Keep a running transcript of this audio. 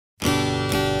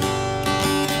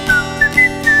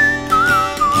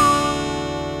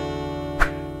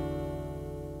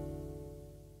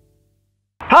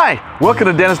Hi, welcome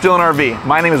to Dennis Dillon RV.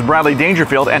 My name is Bradley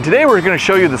Dangerfield, and today we're going to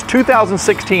show you this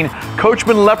 2016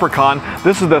 Coachmen Leprechaun.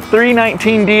 This is the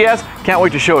 319 DS. Can't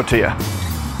wait to show it to you.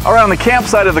 All right, on the camp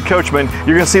side of the Coachmen,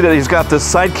 you're going to see that he's got this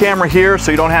side camera here, so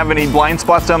you don't have any blind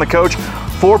spots down the coach.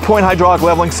 4-point hydraulic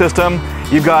leveling system.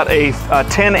 You've got a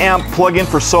 10 amp plug-in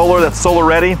for solar that's solar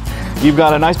ready. You've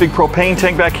got a nice big propane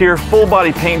tank back here, full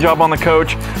body paint job on the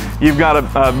coach. You've got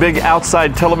a big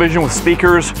outside television with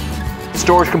speakers,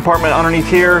 storage compartment underneath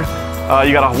here.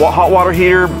 You got a hot water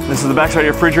heater. This is the backside of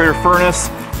your refrigerator furnace.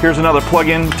 Here's another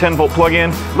plug-in, 10-volt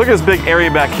plug-in. Look at this big area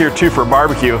back here too for a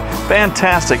barbecue.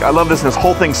 Fantastic. I love this. This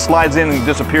whole thing slides in and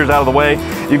disappears out of the way.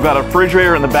 You've got a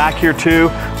refrigerator in the back here too.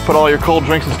 Put all your cold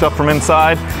drinks and stuff from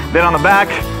inside. Then on the back,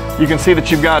 you can see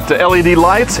that you've got LED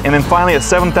lights, and then finally a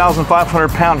 7,500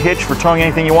 pound hitch for towing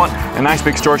anything you want. A nice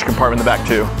big storage compartment in the back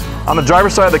too. On the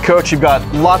driver's side of the coach, you've got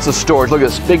lots of storage. Look at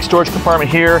this big storage compartment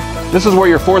here. This is where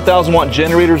your 4,000 watt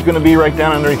generator is going to be right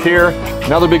down underneath here.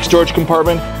 Another big storage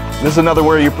compartment. This is another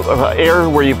where you air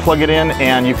where you plug it in,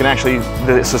 and you can actually,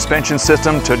 the suspension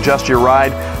system to adjust your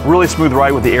ride. Really smooth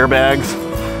ride with the airbags.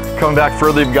 Coming back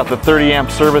further, you've got the 30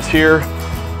 amp service here.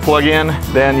 Plug in.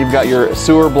 Then you've got your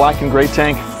sewer black and gray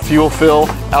tank, fuel fill,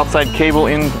 outside cable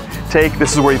intake.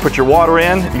 This is where you put your water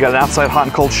in. You got an outside hot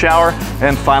and cold shower.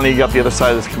 And finally, you got the other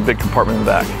side of this big compartment in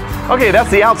the back. Okay, that's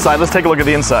the outside. Let's take a look at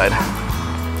the inside.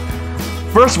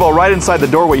 First of all, right inside the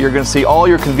doorway, you're going to see all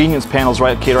your convenience panels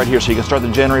right here. So you can start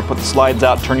the generator, put the slides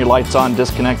out, turn your lights on,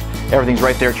 disconnect. Everything's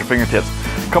right there at your fingertips.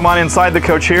 Come on inside the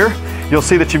coach here. You'll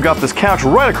see that you've got this couch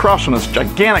right across from this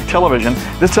gigantic television.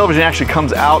 This television actually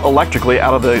comes out electrically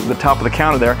out of the top of the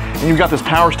counter there. And you've got this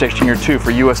power station here too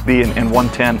for USB and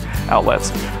 110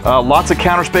 outlets. Lots of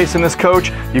counter space in this coach.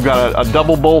 You've got a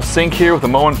double bowl sink here with a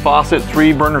Moen faucet,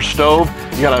 3-burner stove.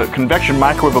 You got a convection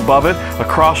microwave above it.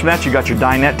 Across from that, you got your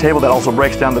dinette table that also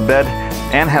breaks down the bed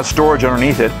and has storage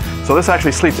underneath it. So this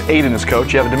actually sleeps 8 in this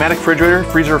coach. You have a Dometic refrigerator,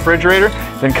 freezer refrigerator.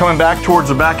 Then coming back towards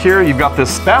the back here, you've got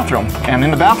this bathroom. And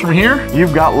in the bathroom here,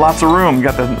 you've got lots of room. You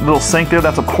got the little sink there.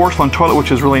 That's a porcelain toilet,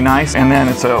 which is really nice. And then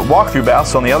it's a walk-through bath.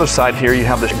 So on the other side here, you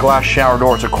have this glass shower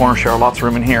door. It's a corner shower, lots of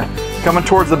room in here. Coming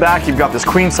towards the back, you've got this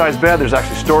queen-size bed. There's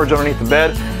actually storage underneath the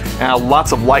bed. And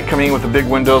lots of light coming in with the big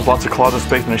windows, lots of closet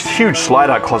space, and there's a huge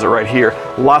slide-out closet right here.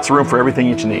 Lots of room for everything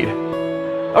you need.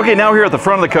 Okay, now here at the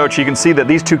front of the coach, you can see that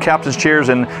these two captain's chairs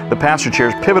and the passenger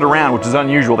chairs pivot around, which is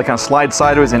unusual. They kind of slide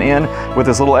sideways and in with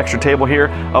this little extra table here.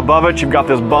 Above it, you've got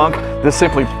this bunk. This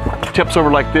simply tips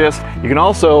over like this. You can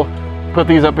also put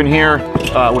these up in here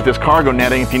with this cargo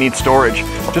netting if you need storage.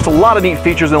 Just a lot of neat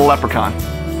features in the Leprechaun.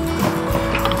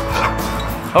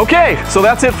 Okay, so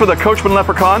that's it for the Coachmen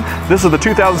Leprechaun. This is the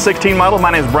 2016 model.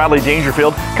 My name is Bradley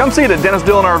Dangerfield. Come see it at Dennis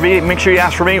Dillon RV. Make sure you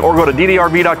ask for me or go to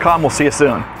DDRV.com. We'll see you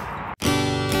soon.